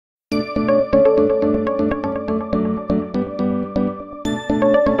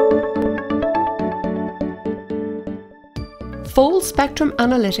Full Spectrum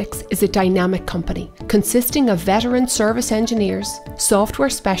Analytics is a dynamic company consisting of veteran service engineers, software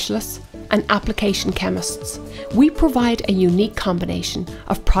specialists, and application chemists. We provide a unique combination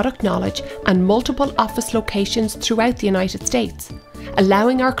of product knowledge and multiple office locations throughout the United States,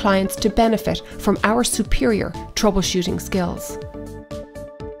 allowing our clients to benefit from our superior troubleshooting skills.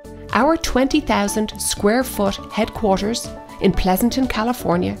 Our 20,000 square foot headquarters in Pleasanton,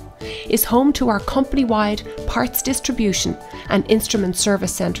 California, is home to our company-wide parts distribution and instrument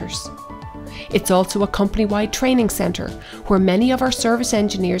service centres. It's also a company-wide training centre where many of our service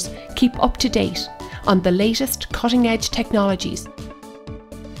engineers keep up to date on the latest cutting-edge technologies.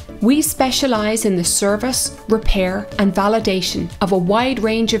 We specialise in the service, repair and validation of a wide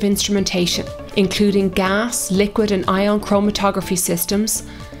range of instrumentation, including gas, liquid and ion chromatography systems,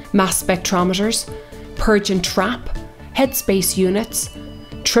 mass spectrometers, purge and trap, headspace units,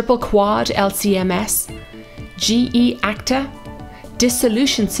 triple quad LCMS, GE Acta,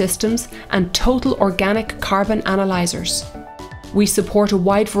 dissolution systems and total organic carbon analyzers. We support a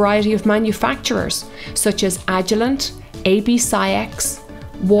wide variety of manufacturers such as Agilent ABC,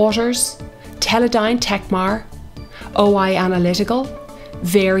 Waters, Teledyne Techmar, OI Analytical,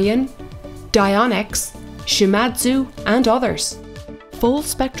 Varian, Annex, Shimatsu and others. Full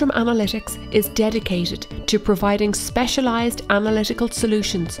Spectrum Analytics is dedicated to providing specialised analytical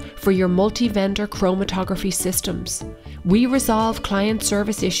solutions for your multi-vendor chromatography systems. We resolve client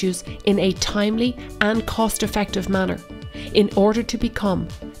service issues in a timely and cost-effective manner in order to become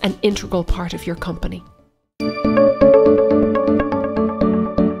an integral part of your company.